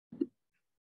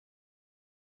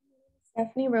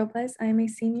Stephanie Robles. I'm a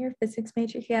senior physics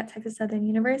major here at Texas Southern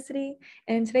University.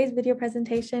 And in today's video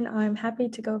presentation, I'm happy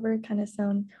to go over kind of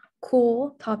some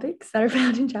cool topics that are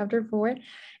found in chapter 4.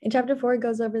 And chapter 4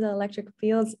 goes over the electric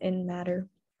fields in matter.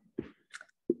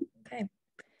 Okay,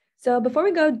 so before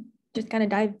we go, just kind of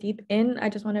dive deep in, I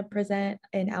just want to present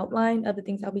an outline of the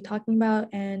things I'll be talking about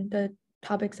and the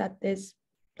topics that this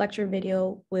lecture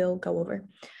video will go over.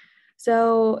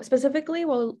 So specifically,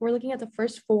 we're looking at the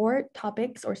first 4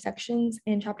 topics or sections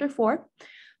in chapter 4.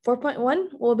 4.1,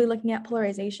 we'll be looking at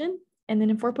polarization. And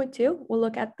then in 4.2, we'll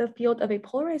look at the field of a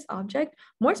polarized object.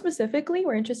 More specifically,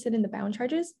 we're interested in the bound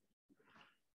charges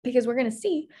because we're going to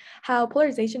see how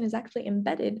polarization is actually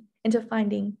embedded into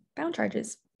finding bound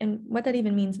charges and what that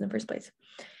even means in the first place.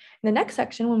 In the next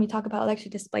section, when we talk about electric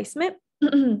displacement,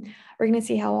 we're going to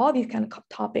see how all these kind of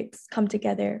topics come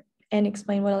together and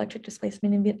explain what electric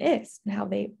displacement is and how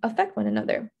they affect one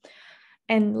another.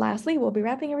 And lastly, we'll be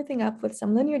wrapping everything up with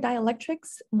some linear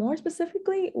dielectrics. More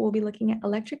specifically, we'll be looking at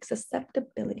electric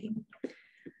susceptibility.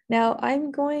 Now,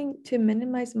 I'm going to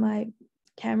minimize my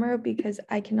camera because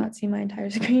I cannot see my entire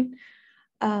screen.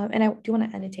 And I do want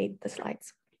to annotate the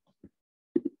slides.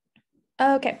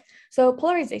 Okay, so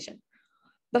polarization.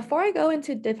 Before I go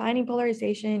into defining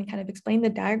polarization and kind of explain the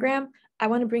diagram, I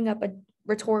want to bring up a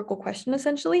rhetorical question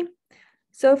essentially.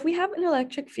 So if we have an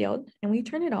electric field and we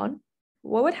turn it on,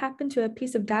 what would happen to a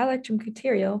piece of dielectric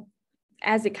material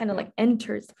as it kind of like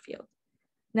enters the field?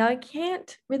 Now, I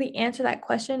can't really answer that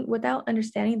question without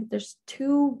understanding that there's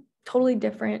 2 totally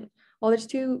different, there's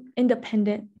 2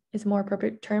 independent is a more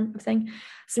appropriate term of saying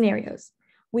scenarios.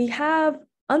 We have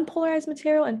unpolarized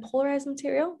material and polarized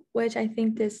material, which I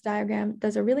think this diagram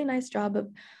does a really nice job of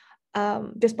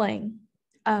displaying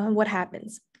what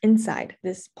happens inside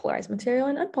this polarized material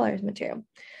and unpolarized material.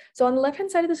 So on the left-hand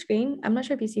side of the screen, I'm not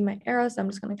sure if you see my arrows, so I'm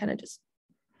just going to kind of just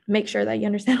make sure that you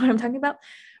understand what I'm talking about.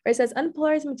 Where it says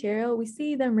unpolarized material, we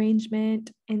see the arrangement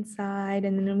inside,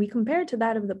 and then we compare it to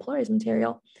that of the polarized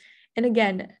material. And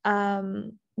again,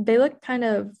 they look kind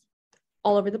of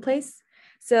all over the place.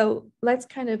 So let's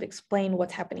kind of explain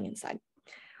what's happening inside.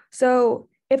 So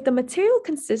if the material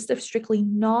consists of strictly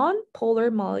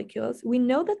non-polar molecules, we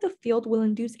know that the field will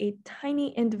induce a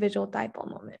tiny individual dipole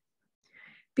moment.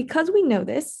 Because we know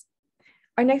this,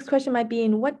 our next question might be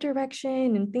in what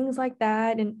direction and things like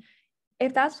that. And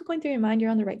if that's what's going through your mind,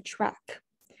 you're on the right track.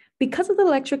 Because of the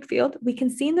electric field, we can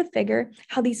see in the figure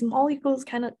how these molecules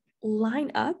kind of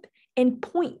line up and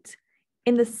point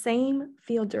in the same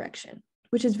field direction,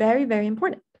 which is very, very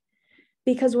important.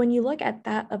 Because when you look at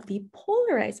that of the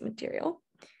polarized material,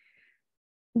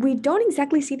 we don't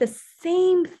exactly see the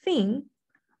same thing.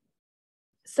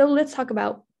 So let's talk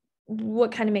about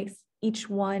what kind of makes each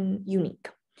one unique.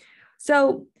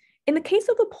 So in the case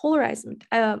of a polarized,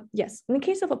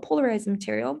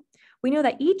 material, we know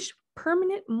that each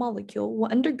permanent molecule will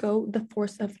undergo the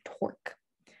force of torque.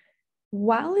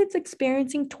 While it's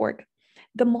experiencing torque,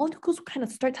 the molecules kind of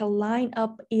start to line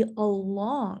up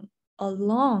along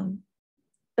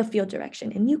the field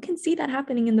direction. And you can see that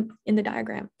happening in the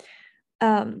diagram.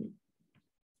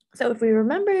 So if we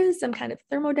remember some kind of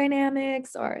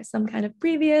thermodynamics or some kind of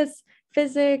previous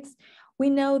physics,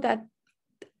 we know that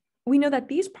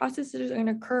these processes are going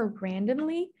to occur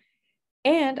randomly.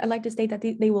 And I'd like to state that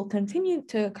they will continue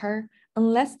to occur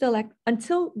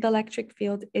until the electric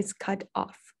field is cut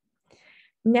off.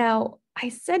 Now, I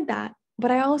said that,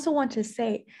 but I also want to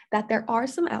say that there are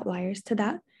some outliers to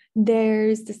that.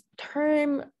 There's this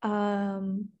term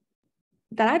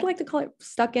that I'd like to call it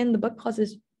stuck in. The book calls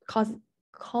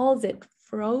it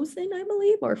frozen, I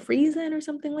believe, or freezing or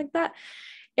something like that.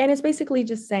 And it's basically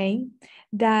just saying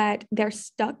that they're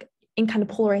stuck in kind of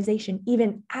polarization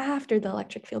even after the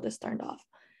electric field is turned off.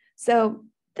 So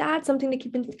that's something to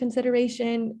keep in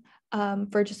consideration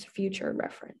for just future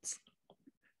reference.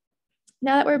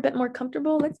 Now that we're a bit more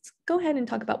comfortable, let's go ahead and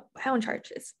talk about bound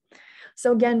charges.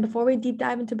 So again, before we deep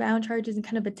dive into bound charges and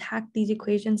kind of attack these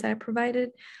equations that I provided,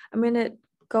 I'm going to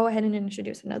go ahead and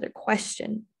introduce another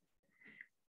question.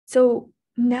 So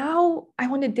now I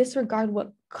want to disregard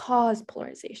what caused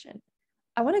polarization.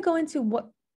 I want to go into what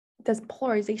does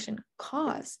polarization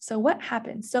cause? So what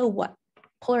happens? So what?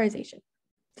 Polarization.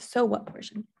 So what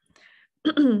portion?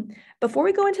 Before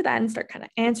we go into that and start kind of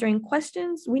answering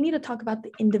questions, we need to talk about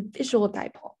the individual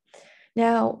dipole.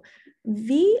 Now,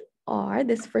 VR,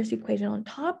 this first equation on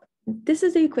top, this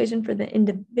is the equation for the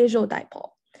individual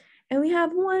dipole. And we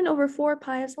have 1 over 4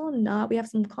 pi epsilon naught. We have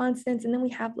some constants, and then we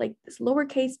have like this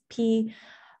lowercase p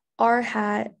r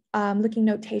hat looking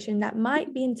notation that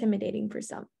might be intimidating for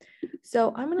some.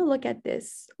 So I'm going to look at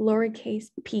this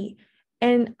lowercase p.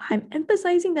 And I'm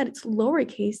emphasizing that it's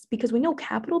lowercase because we know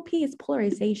capital P is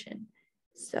polarization.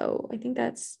 So I think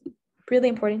that's really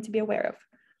important to be aware of.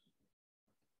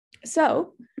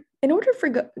 So in order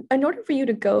for you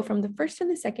to go from the first to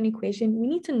the second equation, we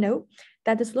need to note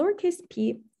that this lowercase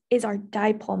p is our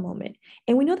dipole moment.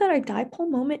 And we know that our dipole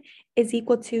moment is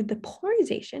equal to the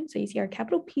polarization, so you see our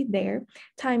capital P there,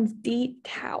 times d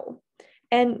tau.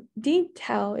 And d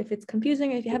tau, if it's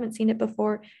confusing, if you haven't seen it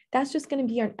before, that's just going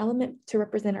to be an element to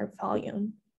represent our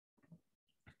volume.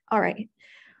 All right.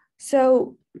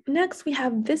 So next we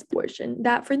have this portion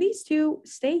that for these two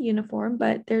stay uniform,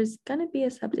 but there's going to be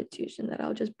a substitution that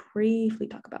I'll just briefly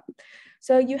talk about.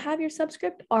 So you have your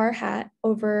subscript r hat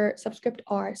over subscript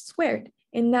r squared,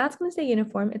 and that's going to stay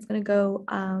uniform. It's going to go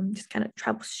just kind of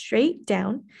travel straight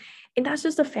down, and that's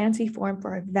just a fancy form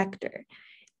for a vector.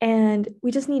 And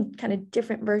we just need kind of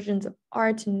different versions of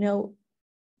r to know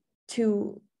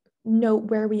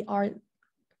where we are,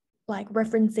 like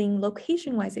referencing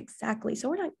location-wise exactly, so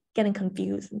we're not getting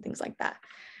confused and things like that.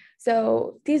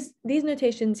 So these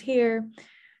notations here,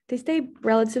 they stay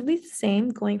relatively the same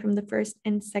going from the first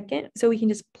and second, so we can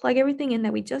just plug everything in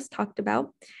that we just talked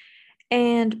about.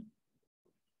 And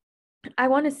I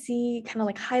want to see kind of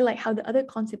like highlight how the other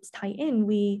concepts tie in.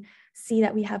 We see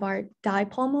that we have our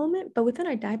dipole moment, but within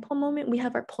our dipole moment, we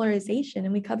have our polarization,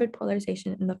 and we covered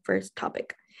polarization in the first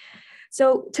topic.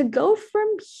 So to go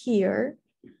from here,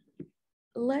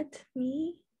 let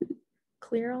me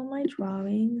clear all my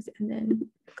drawings and then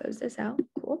close this out.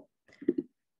 Cool.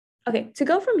 Okay, to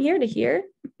go from here to here,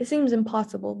 it seems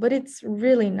impossible, but it's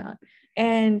really not.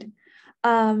 And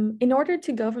in order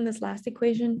to go from this last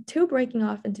equation to breaking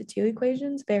off into two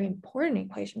equations, very important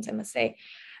equations, I must say,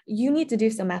 you need to do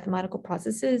some mathematical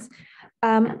processes.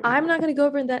 I'm not going to go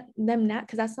over them now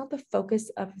because that's not the focus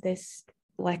of this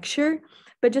lecture,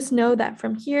 but just know that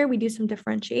from here we do some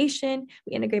differentiation,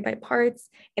 we integrate by parts,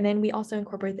 and then we also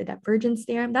incorporate the divergence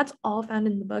theorem. That's all found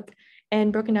in the book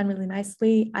and broken down really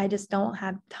nicely. I just don't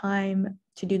have time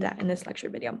to do that in this lecture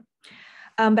video.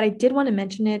 But I did want to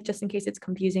mention it just in case it's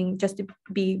confusing, just to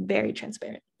be very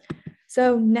transparent.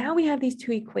 So now we have these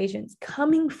two equations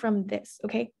coming from this,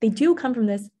 okay? They do come from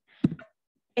this,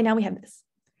 and now we have this.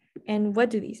 And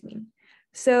what do these mean?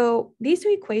 So these two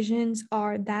equations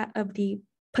are that of the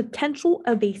potential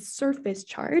of a surface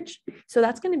charge. So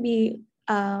that's going to be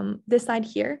this side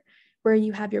here, where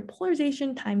you have your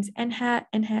polarization times n hat.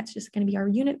 N hat's just going to be our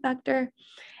unit vector.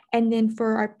 And then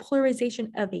for our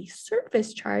polarization of a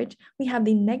surface charge, we have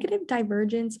the negative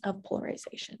divergence of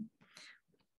polarization.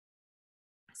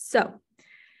 So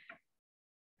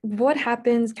what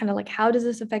happens, kind of like how does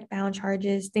this affect bound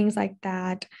charges, things like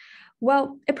that?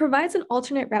 Well, it provides an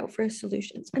alternate route for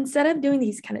solutions. Instead of doing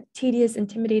these kind of tedious,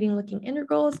 intimidating looking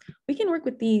integrals, we can work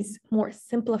with these more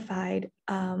simplified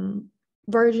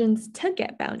versions to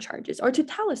get bound charges or to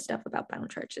tell us stuff about bound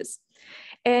charges.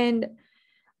 And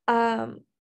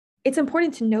it's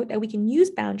important to note that we can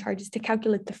use bound charges to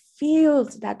calculate the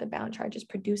fields that the bound charges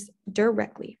produce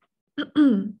directly.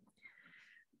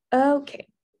 Okay,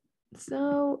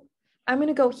 so I'm going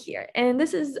to go here, and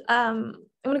this is I'm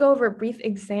going to go over a brief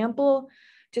example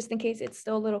just in case it's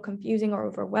still a little confusing or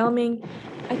overwhelming.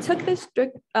 I took this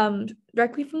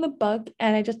directly from the book,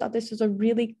 and I just thought this was a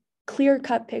really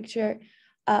clear-cut picture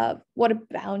of what a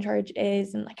bound charge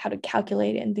is and like how to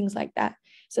calculate it and things like that.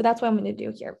 So that's what I'm going to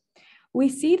do here. We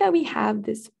see that we have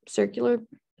this circular,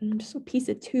 just a piece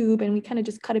of tube, and we kind of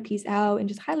just cut a piece out and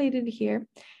just highlighted it here.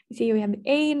 You see we have the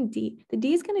A and D. The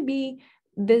D is going to be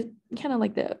this kind of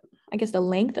like I guess the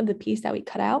length of the piece that we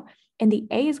cut out, and the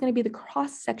A is going to be the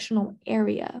cross-sectional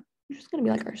area, which is going to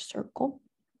be like our circle.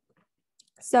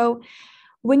 So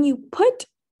when you put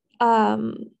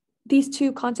these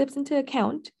two concepts into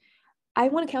account, I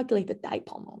want to calculate the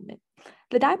dipole moment.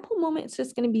 The dipole moment is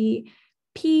just going to be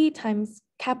P times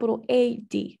capital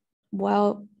AD.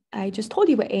 Well, I just told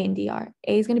you what A and D are.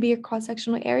 A is going to be your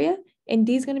cross-sectional area, and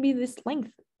D is going to be this length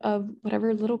of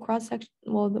whatever little cross-section,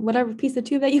 well, whatever piece of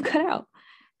tube that you cut out.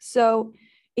 So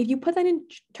if you put that in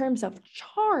terms of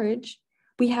charge,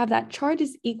 we have that charge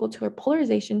is equal to our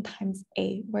polarization times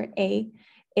A, where A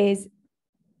is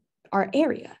our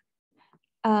area.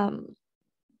 And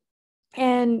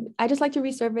I just like to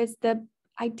resurface the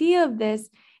idea of this,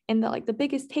 and the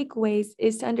biggest takeaways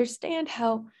is to understand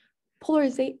how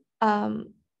polarized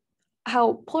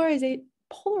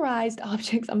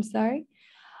objects,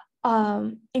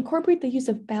 incorporate the use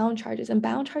of bound charges, and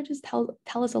bound charges tell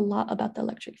us a lot about the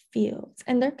electric fields,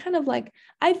 and they're kind of like,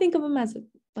 I think of them as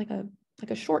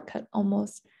a shortcut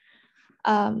almost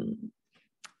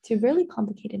to really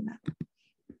complicated math.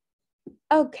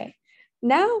 Okay,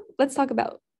 now let's talk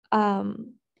about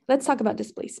let's talk about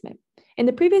displacement. In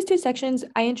the previous two sections,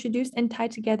 I introduced and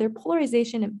tied together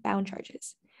polarization and bound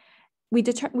charges. We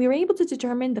were able to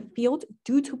determine the field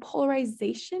due to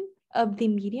polarization of the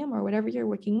medium or whatever you're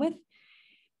working with.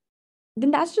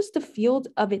 Then that's just the field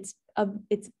of its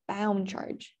bound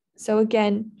charge. So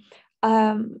again,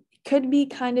 could be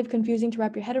kind of confusing to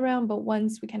wrap your head around, but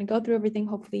once we kind of go through everything,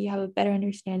 hopefully you have a better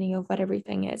understanding of what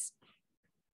everything is.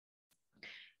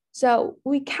 So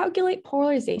we calculate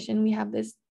polarization. We have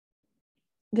this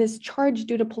charge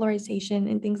due to polarization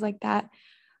and things like that.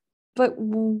 But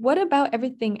what about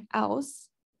everything else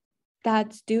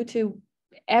that's due to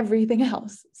everything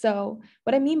else? So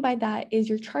what I mean by that is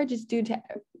your charge is due to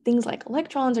things like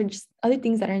electrons or just other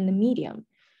things that are in the medium.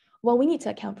 Well, we need to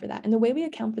account for that. And the way we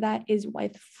account for that is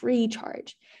with free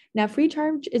charge. Now, free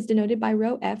charge is denoted by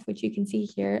rho F, which you can see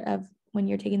here of when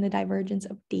you're taking the divergence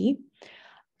of D.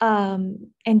 And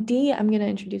D, I'm going to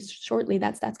introduce shortly,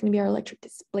 that's going to be our electric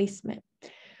displacement.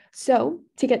 So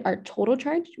to get our total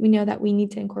charge, we know that we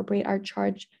need to incorporate our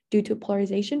charge due to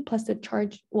polarization plus the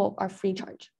charge, well, our free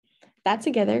charge. That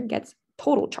together gets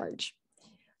total charge.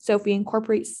 So if we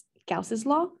incorporate Gauss's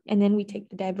law, and then we take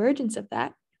the divergence of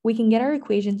that, we can get our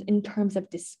equations in terms of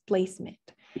displacement.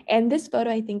 And this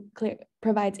photo, I think,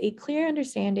 provides a clear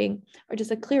understanding, or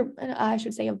just a clear, I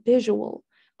should say, a visual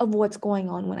of what's going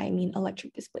on when I mean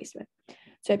electric displacement. So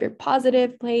you have your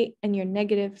positive plate and your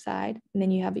negative side, and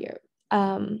then you have your,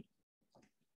 the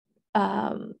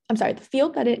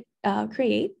field that it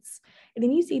creates. And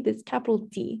then you see this capital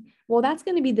D. Well, that's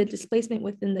going to be the displacement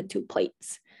within the two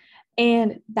plates.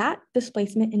 And that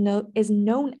displacement is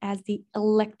known as the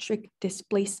electric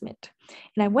displacement.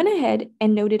 And I went ahead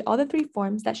and noted all the three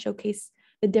forms that showcase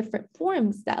the different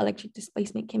forms that electric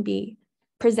displacement can be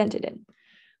presented in.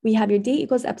 We have your D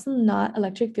equals epsilon naught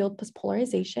electric field plus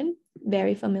polarization,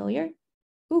 very familiar.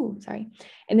 And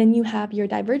then you have your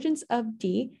divergence of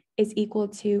D is equal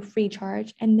to free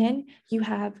charge. And then you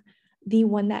have the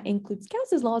one that includes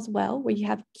Gauss's law as well, where you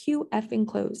have QF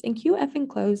enclosed. And QF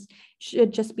enclosed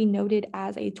should just be noted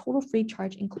as a total free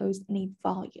charge enclosed in a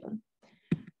volume.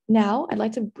 Now, I'd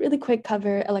like to really quick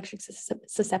cover electric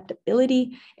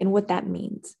susceptibility and what that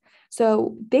means.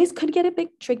 So this could get a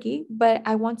bit tricky, but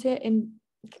I want to,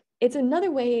 it's another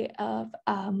way of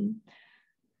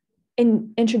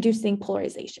introducing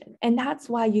polarization. And that's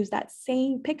why I use that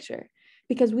same picture,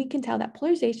 because we can tell that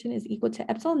polarization is equal to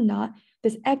epsilon naught,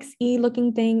 this XE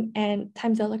looking thing, and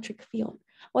times the electric field.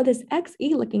 Well, this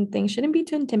XE looking thing shouldn't be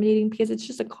too intimidating because it's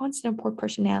just a constant of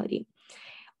proportionality,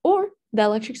 or the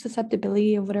electric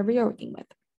susceptibility of whatever you're working with.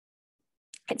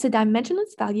 It's a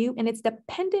dimensionless value, and it's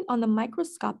dependent on the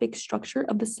microscopic structure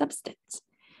of the substance.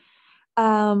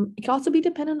 It can also be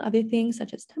dependent on other things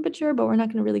such as temperature, but we're not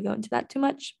going to really go into that too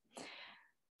much.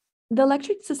 The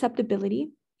electric susceptibility,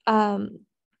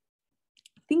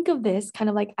 think of this kind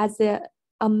of like as the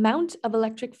amount of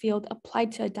electric field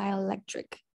applied to a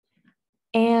dielectric.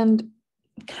 And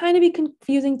kind of be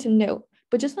confusing to note,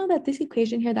 but just know that this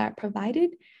equation here that I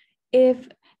provided, if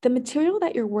the material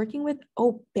that you're working with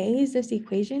obeys this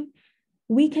equation,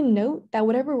 we can note that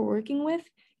whatever we're working with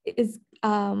is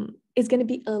going to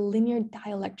be a linear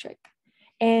dielectric.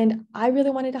 And I really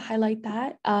wanted to highlight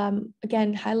that.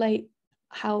 Again, highlight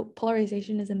how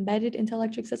polarization is embedded into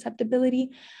electric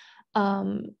susceptibility.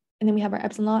 And then we have our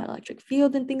epsilon electric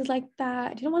field and things like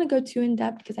that. I didn't want to go too in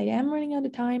depth because I am running out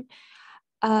of time,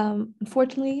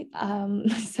 unfortunately.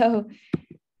 So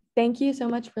thank you so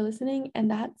much for listening. And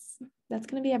that's going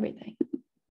to be everything.